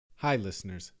Hi,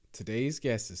 listeners. Today's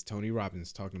guest is Tony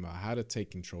Robbins talking about how to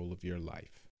take control of your life.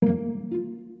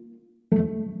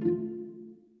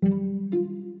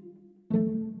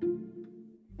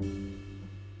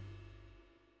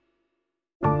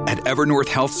 At Evernorth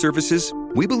Health Services,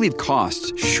 we believe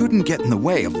costs shouldn't get in the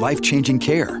way of life-changing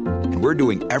care, and we're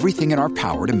doing everything in our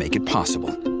power to make it possible.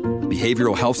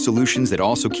 Behavioral health solutions that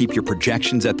also keep your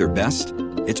projections at their best?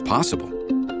 It's possible.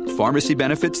 Pharmacy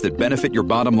benefits that benefit your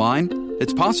bottom line?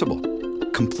 It's possible.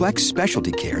 Complex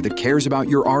specialty care that cares about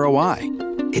your ROI?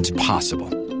 It's possible.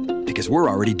 Because we're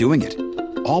already doing it.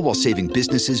 All while saving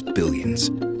businesses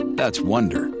billions. That's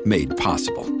Wonder made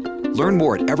possible. Learn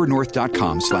more at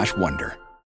evernorth.com/wonder.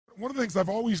 One of the things I've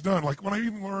always done, like when I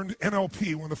even learned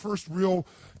NLP, one of the first real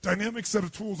dynamic set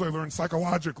of tools I learned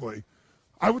psychologically,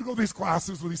 I would go to these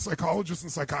classes with these psychologists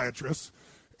and psychiatrists,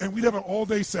 and we'd have an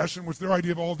all-day session, which their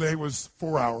idea of all day was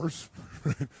 4 hours.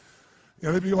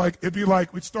 It'd be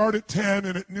like we'd start at 10,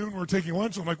 and at noon we're taking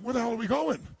lunch. I'm like, where the hell are we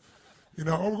going? We're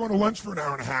going to lunch for an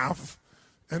hour and a half,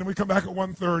 and then we come back at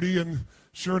 1:30, and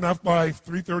sure enough, by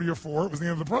 3:30 or 4, it was the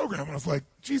end of the program. And I was like,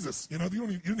 Jesus, you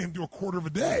didn't even do a quarter of a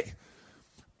day.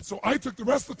 So I took the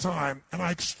rest of the time, and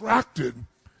I extracted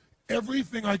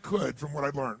everything I could from what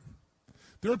I'd learned.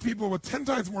 There are people with 10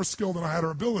 times more skill than I had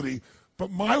or ability, but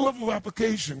my level of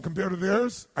application compared to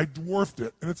theirs, I dwarfed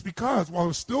it. And it's because while I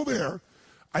was still there,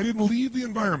 I didn't leave the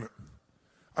environment.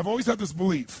 I've always had this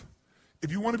belief.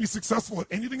 If you want to be successful at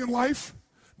anything in life,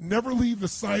 never leave the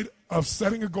sight of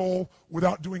setting a goal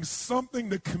without doing something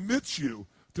that commits you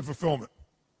to fulfillment.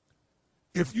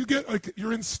 If you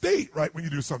you're in state, right, when you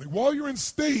do something. While you're in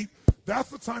state, that's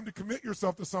the time to commit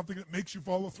yourself to something that makes you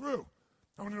follow through.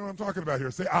 How many know what I'm talking about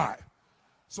here? Say I.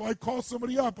 So I'd call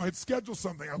somebody up. I'd schedule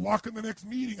something. I'd lock in the next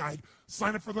meeting. I'd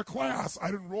sign up for the class.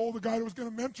 I'd enroll the guy who was going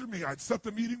to mentor me. I'd set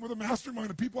the meeting with a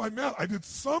mastermind of people I met. I did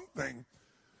something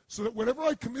so that whatever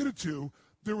I committed to,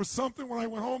 there was something when I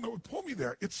went home that would pull me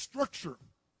there. It's structure.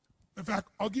 In fact,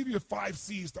 I'll give you 5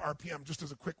 C's to RPM just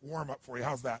as a quick warm-up for you.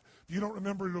 How's that? If you don't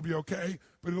remember, it'll be okay,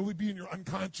 but it'll be in your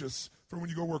unconscious for when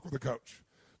you go work with a coach.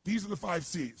 These are the 5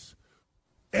 C's.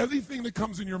 Everything that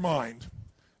comes in your mind,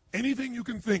 anything you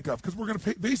can think of, because we're going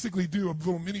to basically do a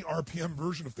little mini RPM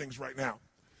version of things right now.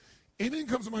 Anything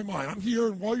comes in my mind. I'm here,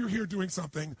 and while you're here doing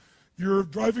something, you're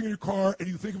driving in your car, and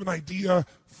you think of an idea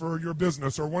for your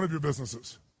business or one of your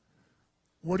businesses.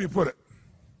 Where do you put it?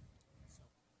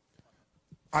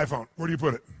 iPhone, where do you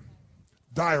put it?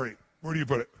 Diary, where do you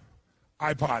put it?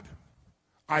 iPod,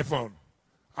 iPhone.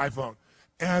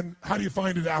 And how do you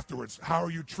find it afterwards? How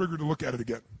are you triggered to look at it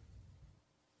again?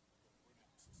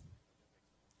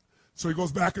 So he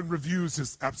goes back and reviews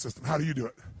his app system. How do you do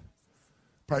it?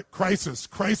 Right,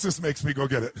 crisis makes me go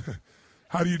get it.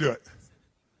 How do you do it?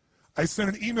 I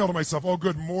send an email to myself. Oh,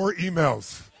 good, more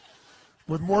emails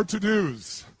with more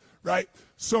to-dos, right?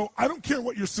 So I don't care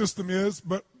what your system is,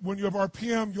 but when you have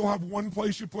RPM, you'll have one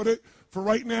place you put it. For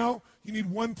right now, you need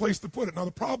one place to put it. Now,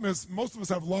 the problem is most of us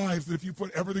have lives that if you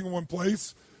put everything in one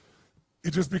place,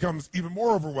 it just becomes even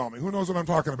more overwhelming. Who knows what I'm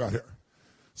talking about here?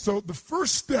 So the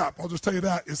first step, I'll just tell you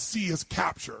that, is C, is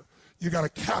capture. You got to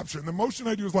capture. And the motion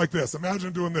I do is like this.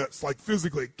 Imagine doing this, like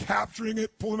physically capturing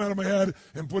it, pulling it out of my head,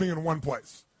 and putting it in one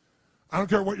place. I don't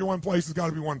care what your one place, it's got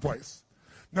to be one place.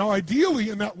 Now, ideally,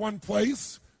 in that one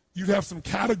place, you'd have some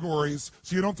categories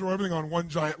so you don't throw everything on one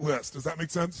giant list. Does that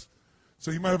make sense?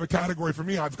 So you might have a category for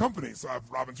me. I have companies. So I have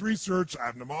Robbins Research, I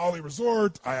have Namali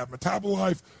Resort, I have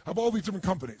Metabolife, I have all these different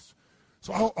companies.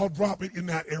 So I'll drop it in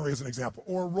that area as an example.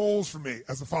 Or roles for me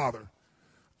as a father.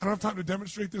 I don't have time to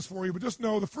demonstrate this for you, but just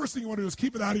know the first thing you want to do is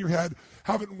keep it out of your head,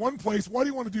 have it in one place. Why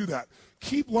do you want to do that?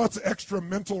 Keep lots of extra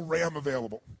mental RAM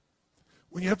available.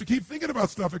 When you have to keep thinking about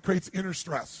stuff, it creates inner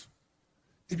stress.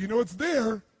 If you know it's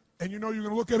there, and you know you're going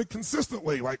to look at it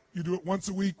consistently, like you do it once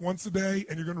a week, once a day,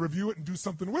 and you're going to review it and do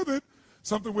something with it.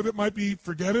 Something with it might be,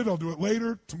 forget it, I'll do it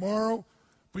later, tomorrow,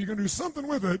 but you're going to do something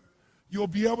with it, you'll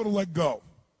be able to let go.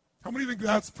 How many think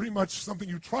that's pretty much something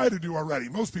you try to do already?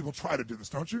 Most people try to do this,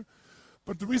 don't you?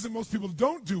 But the reason most people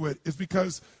don't do it is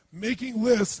because making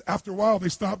lists, after a while, they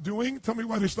stop doing. Tell me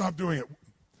why they stop doing it.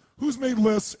 Who's made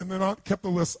lists and then not kept the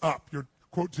lists up, your,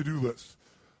 quote, to-do lists?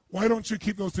 Why don't you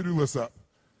keep those to-do lists up?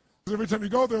 Because every time you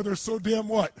go there, they're so damn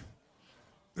what?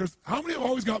 How many have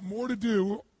always got more to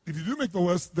do, if you do make the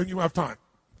list, than you have time?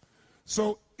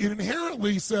 So it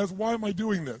inherently says, why am I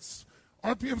doing this?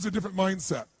 RPM is a different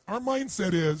mindset. Our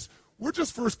mindset is, we're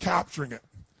just first capturing it.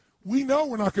 We know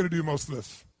we're not going to do most of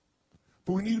this.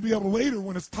 But we need to be able to later,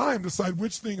 when it's time, decide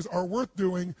which things are worth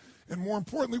doing, and more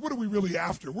importantly, what are we really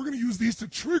after? We're going to use these to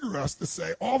trigger us to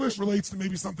say, all this relates to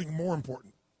maybe something more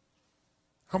important.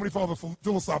 How many follow the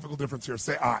philosophical difference here?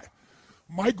 Say I.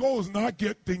 My goal is not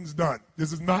get things done.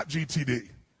 This is not GTD.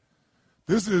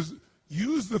 This is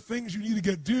use the things you need to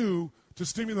get done to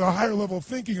stimulate a higher level of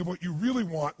thinking of what you really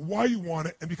want, why you want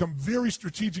it, and become very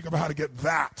strategic about how to get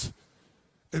that.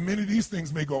 And many of these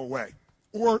things may go away,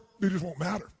 or they just won't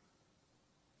matter.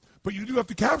 But you do have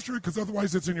to capture it because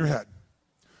otherwise it's in your head.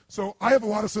 So I have a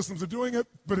lot of systems of doing it,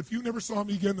 but if you never saw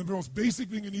me again, the most basic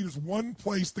thing you need is one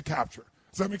place to capture.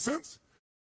 Does that make sense?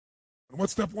 And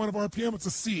what's step one of RPM? It's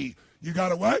a C. You got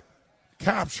to what?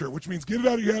 Capture, which means get it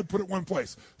out of your head, put it one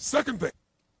place. Second thing,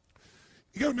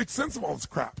 you got to make sense of all this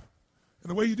crap. And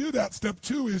the way you do that, step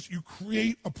two, is you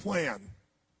create a plan.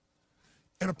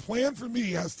 And a plan for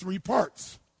me has three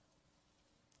parts.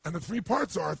 And the three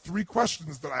parts are 3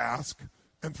 questions that I ask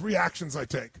and 3 actions I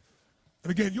take.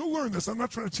 And again, you'll learn this. I'm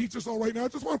not trying to teach this all right now. I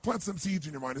just want to plant some seeds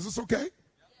in your mind. Is this okay?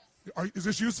 Yes. Is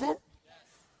this useful? Yes.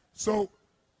 So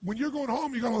when you're going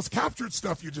home, you got all this captured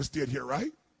stuff you just did here,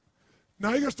 right?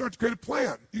 Now you got to start to create a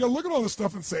plan. You got to look at all this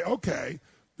stuff and say, okay,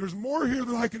 there's more here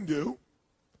than I can do.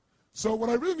 So what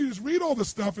I really need is read all this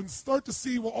stuff and start to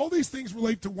see, well, all these things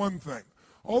relate to one thing.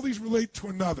 All these relate to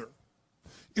another.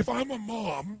 If I'm a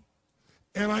mom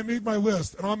and I made my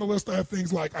list, and on the list I have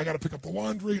things like I got to pick up the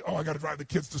laundry, I got to drive the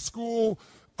kids to school,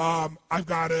 I've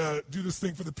got to do this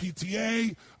thing for the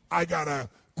PTA, I got to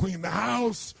clean the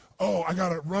house, I got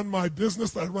to run my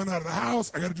business that I run out of the house,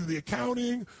 I got to do the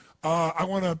accounting, I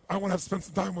want to have to spend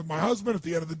some time with my husband at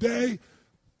the end of the day.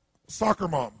 Soccer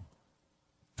mom,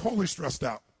 totally stressed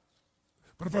out.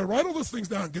 But if I write all those things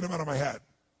down and get them out of my head,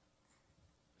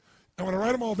 and when I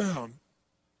write them all down,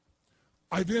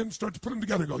 I then start to put them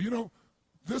together and go, you know,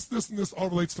 this, and this all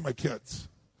relates to my kids.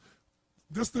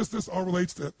 This all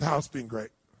relates to the house being great.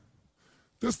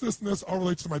 This, and this all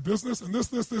relates to my business. And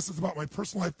this is about my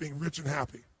personal life being rich and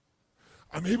happy.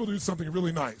 I'm able to do something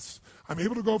really nice. I'm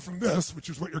able to go from this, which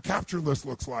is what your capture list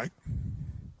looks like.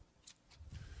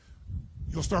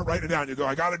 You'll start writing it down. You go,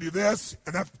 I got to do this,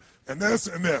 and that, and this,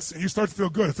 and this. And you start to feel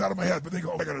good. It's out of my head. But then you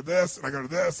go, I got to do this, and I got to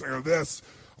do this, and I got to do this.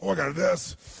 I got to do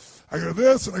this. I got to do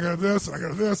this, and I got to do this, and I got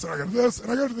to do this, and I got to do this,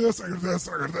 and I got to do this, and I got to do this,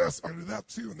 and I got to do this. I got to do that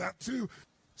too, and that too.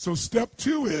 So step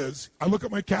 2 is I look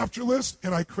at my capture list,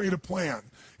 and I create a plan.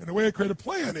 And the way I create a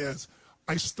plan is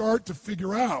I start to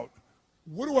figure out,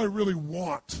 what do I really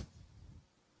want?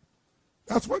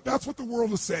 That's what the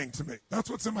world is saying to me. That's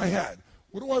what's in my head.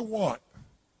 What do I want?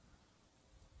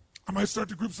 I might start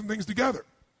to group some things together.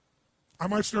 I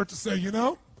might start to say, you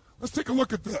know, let's take a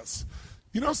look at this.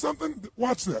 You know something?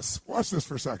 Watch this. Watch this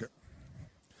for a second.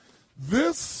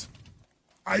 This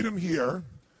item here,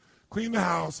 clean the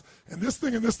house, and this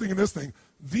thing, and this thing, and this thing,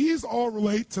 these all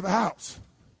relate to the house.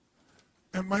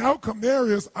 And my outcome there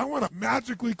is I want a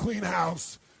magically clean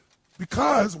house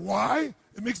because, why?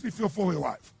 It makes me feel fully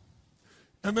alive.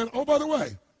 And then, oh, by the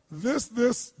way, this,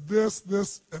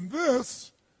 and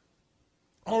this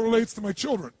all relates to my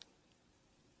children.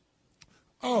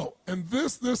 Oh, and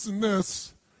this, and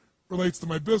this relates to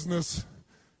my business.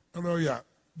 And oh, yeah,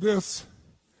 this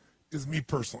is me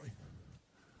personally.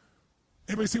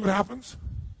 Anybody see what happens?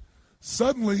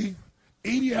 Suddenly,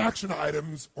 80 action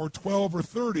items or 12 or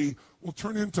 30 will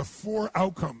turn into 4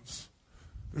 outcomes.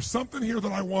 There's something here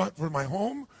that I want for my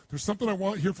home. There's something I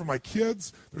want here for my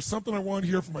kids. There's something I want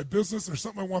here for my business. There's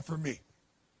something I want for me.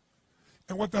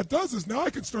 And what that does is now I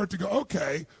can start to go,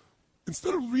 okay,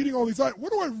 instead of reading all these items,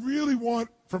 what do I really want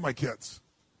for my kids?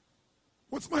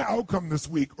 What's my outcome this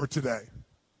week or today?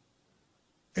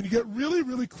 And you get really,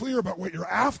 really clear about what you're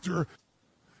after.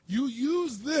 You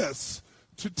use this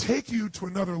to take you to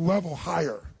another level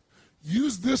higher.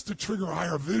 Use this to trigger a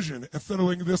higher vision instead of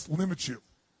letting this limit you.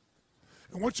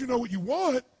 And once you know what you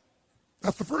want,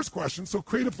 that's the first question. So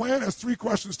create a plan has 3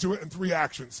 questions to it and 3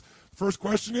 actions. First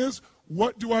question is,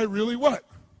 what do I really want?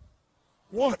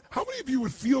 How many of you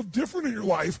would feel different in your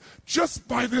life just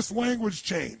by this language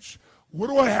change? What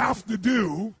do I have to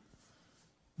do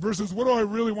versus what do I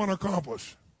really want to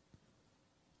accomplish?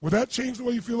 Would that change the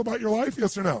way you feel about your life?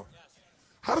 Yes or no? Yes.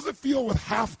 How does it feel with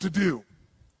have to do?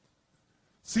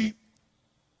 See,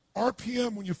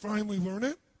 RPM, when you finally learn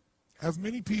it, has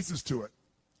many pieces to it.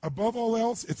 Above all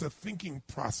else, it's a thinking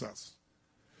process.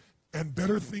 And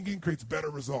better thinking creates better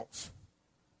results.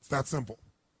 It's that simple.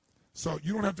 So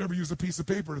you don't have to ever use a piece of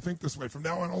paper to think this way. From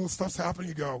now on, all this stuff's happening,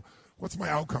 you go, what's my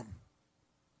outcome?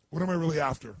 What am I really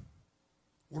after?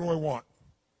 What do I want?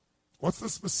 What's the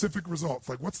specific results?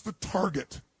 Like, what's the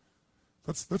target?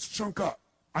 Let's chunk up.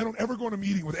 I don't ever go in a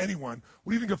meeting with anyone.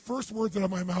 What do you think the first words out of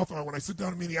my mouth are when I sit down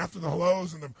in a meeting after the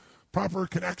hellos and the proper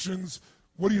connections?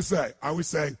 What do you say? I always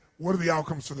say, what are the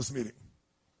outcomes for this meeting?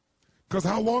 Because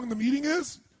how long the meeting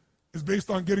is based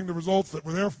on getting the results that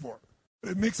we're there for.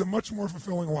 It makes a much more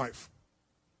fulfilling life.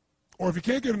 Or if you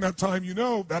can't get in that time, you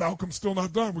know that outcome's still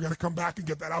not done. We got to come back and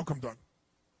get that outcome done.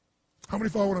 How many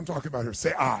follow what I'm talking about here?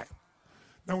 Say I.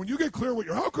 Now, when you get clear what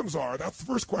your outcomes are, that's the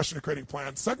first question of creating a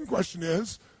plan. Second question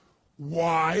is,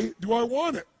 why do I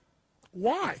want it?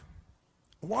 Why?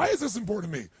 Why is this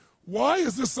important to me? Why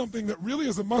is this something that really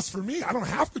is a must for me? I don't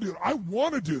have to do it. I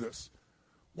want to do this.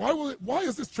 Why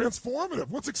is this transformative?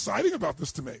 What's exciting about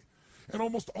this to me? And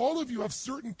almost all of you have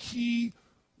certain key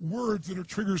words that are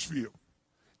triggers for you.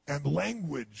 And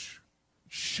language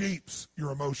shapes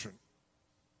your emotion.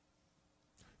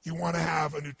 You want to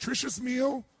have a nutritious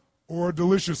meal or a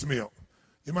delicious meal?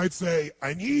 You might say,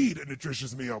 I need a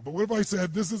nutritious meal. But what if I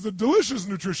said, this is a delicious,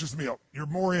 nutritious meal? You're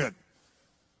more in.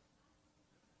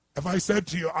 If I said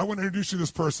to you, I want to introduce you to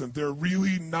this person, they're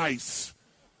really nice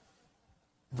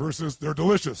versus they're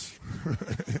delicious.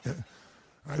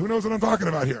 Who knows what I'm talking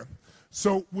about here?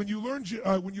 So when you learn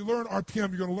RPM,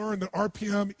 you're going to learn that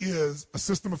RPM is a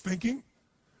system of thinking,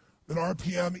 that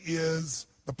RPM is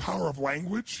the power of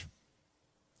language,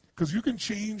 because you can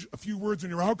change a few words in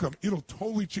your outcome. It'll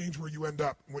totally change where you end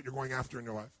up and what you're going after in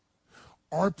your life.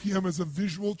 RPM is a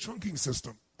visual chunking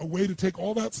system, a way to take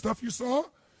all that stuff you saw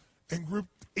and group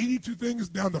 82 things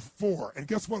down to 4. And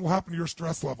guess what will happen to your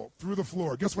stress level? Through the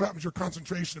floor. Guess what happens to your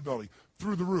concentration ability?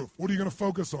 Through the roof. What are you going to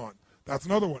focus on? That's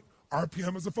another one.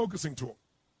 RPM is a focusing tool.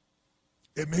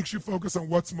 It makes you focus on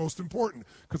what's most important,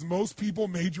 because most people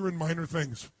major in minor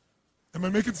things. Am I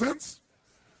making sense?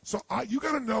 So you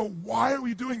got to know, why are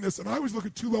we doing this? And I always look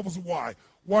at 2 levels of why.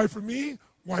 Why for me?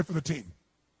 Why for the team?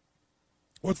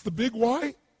 What's the big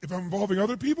why? If I'm involving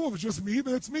other people, if it's just me,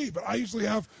 then it's me. But I usually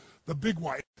have the big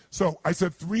why. So I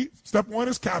said 3. Step 1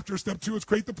 is capture. Step 2 is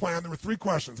create the plan. There were 3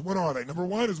 questions. What are they? Number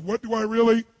 1 is, what do I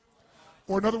really?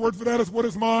 Or another word for that is, what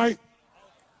is my?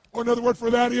 Or another word for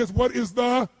that is, what is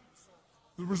the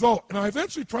result? And I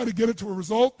eventually try to get it to a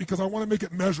result because I want to make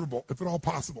it measurable, if at all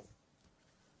possible.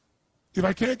 If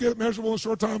I can't get it measurable in a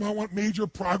short time, I want major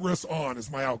progress on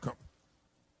as my outcome,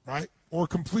 right? Or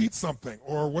complete something,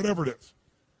 or whatever it is.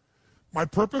 My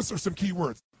purpose are some key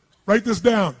words. Write this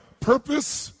down.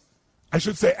 Purpose, I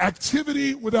should say,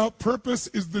 activity without purpose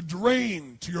is the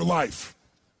drain to your life.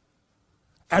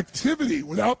 Activity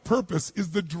without purpose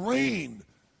is the drain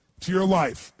to your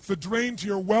life. It's the drain to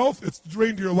your wealth. It's the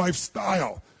drain to your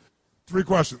lifestyle. 3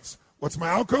 questions. What's my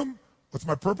outcome? What's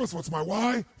my purpose? What's my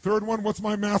why? Third one, what's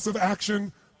my massive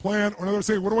action plan? Or another,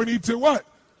 say, what do I need to what?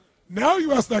 Now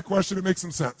you ask that question, it makes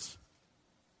some sense.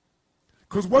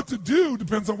 Because what to do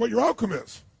depends on what your outcome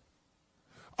is.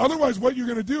 Otherwise, what you're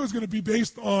going to do is going to be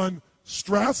based on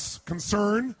stress,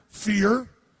 concern, fear,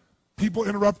 people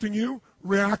interrupting you,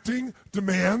 reacting,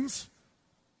 demands.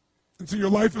 And so your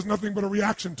life is nothing but a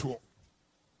reaction tool.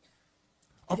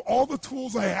 Of all the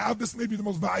tools I have, this may be the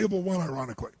most valuable one,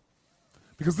 ironically.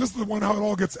 Because this is the one how it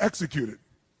all gets executed.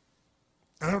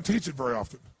 And I don't teach it very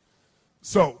often.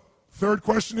 So, third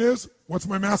question is, what's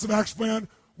my massive action plan?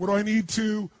 What do I need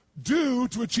to do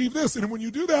to achieve this? And when you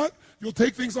do that, you'll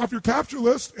take things off your capture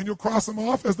list and you'll cross them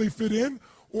off as they fit in,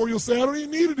 or you'll say, I don't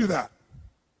even need to do that.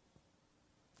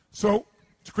 So,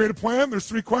 to create a plan, there's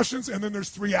 3 questions, and then there's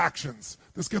 3 actions.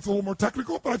 This gets a little more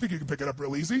technical, but I think you can pick it up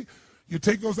real easy. You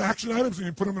take those action items and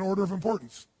you put them in order of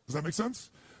importance. Does that make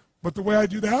sense? But the way I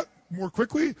do that more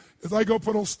quickly is I go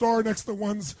put a star next to the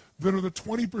ones that are the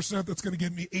 20% that's going to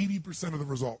give me 80% of the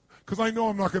result. Because I know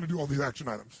I'm not going to do all these action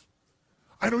items.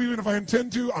 I know even if I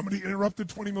intend to, I'm going to get interrupted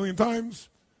 20 million times.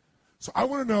 So I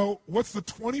want to know, what's the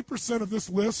 20% of this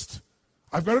list?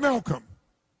 I've got an outcome.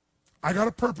 I got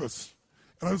a purpose.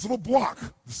 And I have this little block.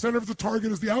 The center of the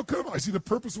target is the outcome. I see the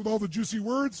purpose with all the juicy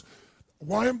words.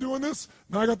 Why I'm doing this?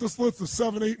 Now I got this list of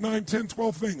 7, 8, 9, 10,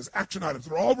 12 things, action items.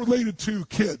 They're all related to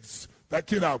kids, that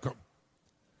kid outcome.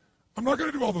 I'm not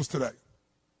going to do all those today.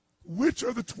 Which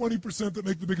are the 20% that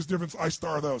make the biggest difference? I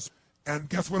star those. And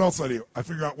guess what else I do? I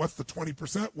figure out what's the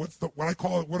 20%, what I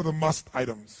call it, what are the must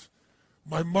items.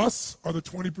 My musts are the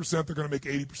 20% that are going to make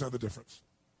 80% of the difference.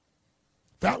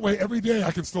 That way, every day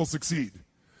I can still succeed.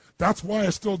 That's why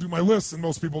I still do my lists and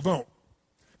most people don't.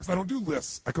 Because I don't do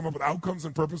lists. I come up with outcomes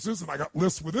and purposes, and I got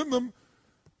lists within them,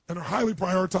 and they're highly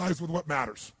prioritized with what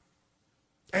matters.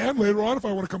 And later on, if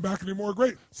I want to come back and do more,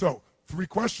 great. So 3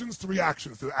 questions, 3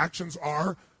 actions. The actions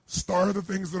are, star the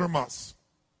things that are musts.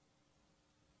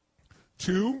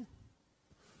 2,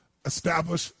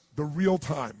 establish the real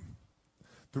time.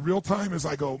 The real time is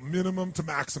I go minimum to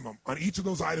maximum. On each of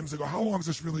those items, I go, how long is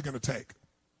this really going to take?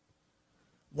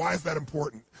 Why is that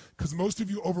important? Because most of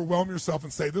you overwhelm yourself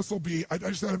and say, this will be, I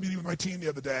just had a meeting with my team the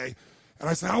other day, and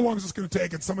I said, how long is this going to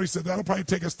take? And somebody said, that'll probably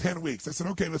take us 10 weeks. I said,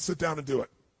 okay, let's sit down and do it.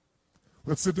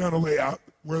 Let's sit down and lay out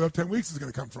where that 10 weeks is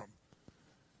going to come from.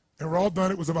 And we're all done.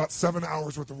 It was about 7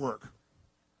 hours worth of work.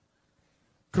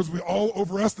 Because we all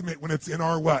overestimate when it's in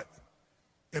our what?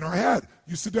 In our head.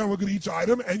 You sit down, look at each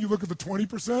item, and you look at the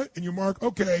 20%, and you mark,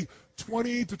 okay,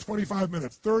 20 to 25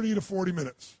 minutes, 30 to 40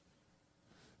 minutes.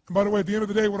 And by the way, at the end of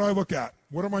the day, what do I look at?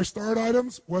 What are my start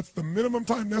items? What's the minimum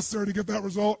time necessary to get that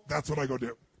result? That's what I go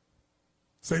do.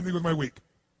 Same thing with my week.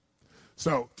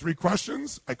 So 3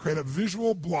 questions. I create a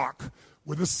visual block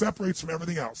where this separates from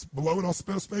everything else. Below it, I'll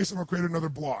spin a space, and I'll create another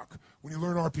block. When you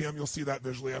learn RPM, you'll see that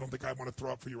visually. I don't think I want to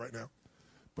throw up for you right now.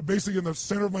 But basically, in the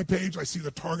center of my page, I see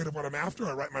the target of what I'm after.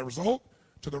 I write my result.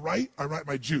 To the right, I write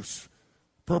my juice.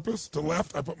 Purpose. To the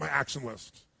left, I put my action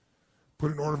list.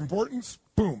 Put in order of importance.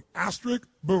 Boom. Asterisk.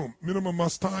 Boom. Minimum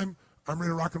must time. I'm ready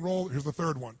to rock and roll. Here's the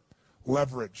third one.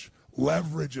 Leverage.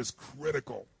 Leverage is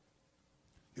critical.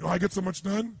 You know how I get so much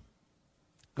done?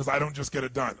 Because I don't just get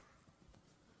it done.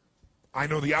 I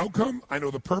know the outcome. I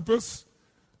know the purpose.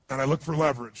 And I look for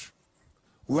leverage.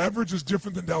 Leverage is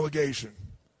different than delegation.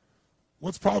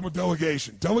 What's the problem with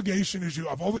delegation? Delegation is you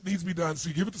have all that needs to be done, so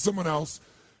you give it to someone else,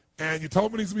 and you tell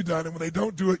them what needs to be done, and when they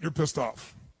don't do it, you're pissed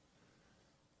off.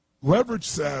 Leverage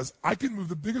says, I can move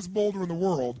the biggest boulder in the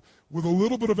world with a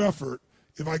little bit of effort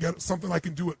if I get something I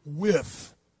can do it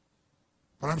with,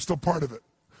 but I'm still part of it.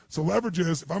 So leverage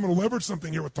is, if I'm going to leverage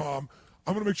something here with Tom,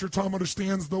 I'm going to make sure Tom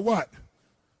understands the what?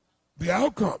 The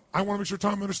outcome. I want to make sure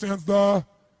Tom understands the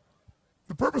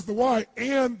purpose, the why,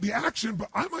 and the action. But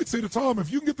I might say to Tom, if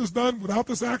you can get this done without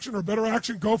this action or better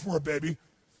action, go for it, baby.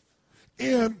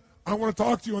 And I want to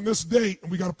talk to you on this date, and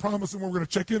we got a promise, and we're going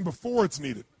to check in before it's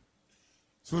needed.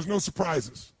 So there's no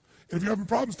surprises. And if you're having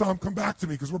problems, Tom, come back to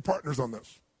me because we're partners on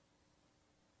this.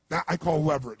 That I call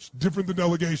leverage, different than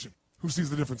delegation. Who sees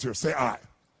the difference here? Say aye.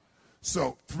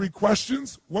 So 3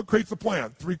 questions. What creates the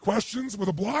plan? 3 questions with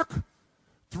a block,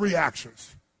 3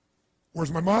 actions.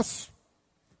 Where's my must?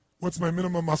 What's my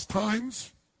minimum must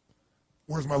times?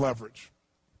 Where's my leverage?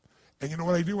 And you know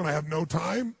what I do when I have no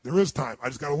time? There is time. I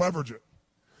just got to leverage it.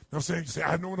 Now you say, I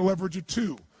have no one to leverage it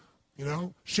to. You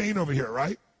know, Shane over here,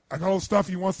 right? I got all the stuff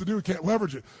he wants to do. He can't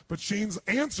leverage it. But Shane's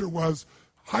answer was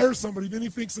hire somebody. Then he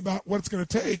thinks about what it's going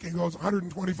to take and goes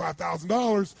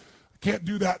 $125,000. Can't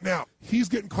do that now. He's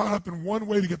getting caught up in one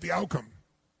way to get the outcome.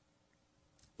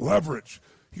 Leverage.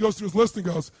 He goes through his list and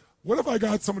goes, what if I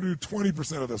got someone to do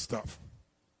 20% of this stuff?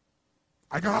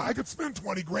 I could spend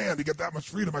 20 grand to get that much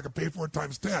freedom. I could pay for it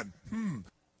times 10. And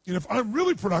if I'm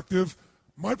really productive,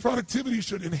 my productivity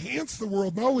should enhance the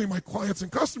world, not only my clients and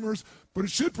customers, but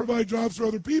it should provide jobs for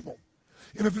other people.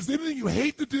 And if there's anything you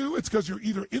hate to do, it's because you're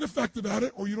either ineffective at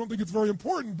it or you don't think it's very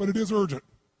important, but it is urgent.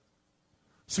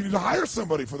 So you need to hire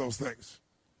somebody for those things.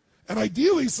 And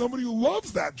ideally, somebody who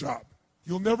loves that job.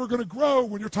 You're never going to grow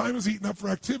when your time is eaten up for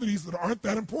activities that aren't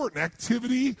that important.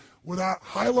 Activity without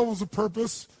high levels of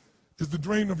purpose is the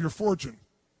drain of your fortune.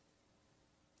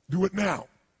 Do it now.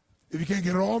 If you can't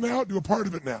get it all now, do a part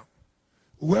of it now.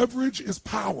 Leverage is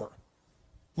power.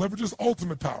 Leverage is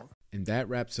ultimate power. And that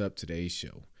wraps up today's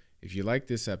show. If you like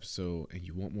this episode and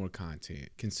you want more content,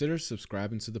 consider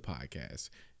subscribing to the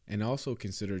podcast and also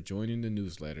consider joining the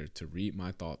newsletter to read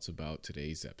my thoughts about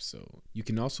today's episode. You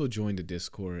can also join the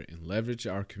Discord and leverage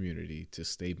our community to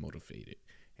stay motivated.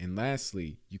 And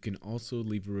lastly, you can also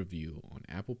leave a review on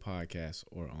Apple Podcasts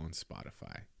or on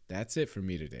Spotify. That's it for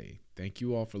me today. Thank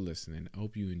you all for listening. I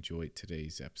hope you enjoyed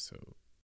today's episode.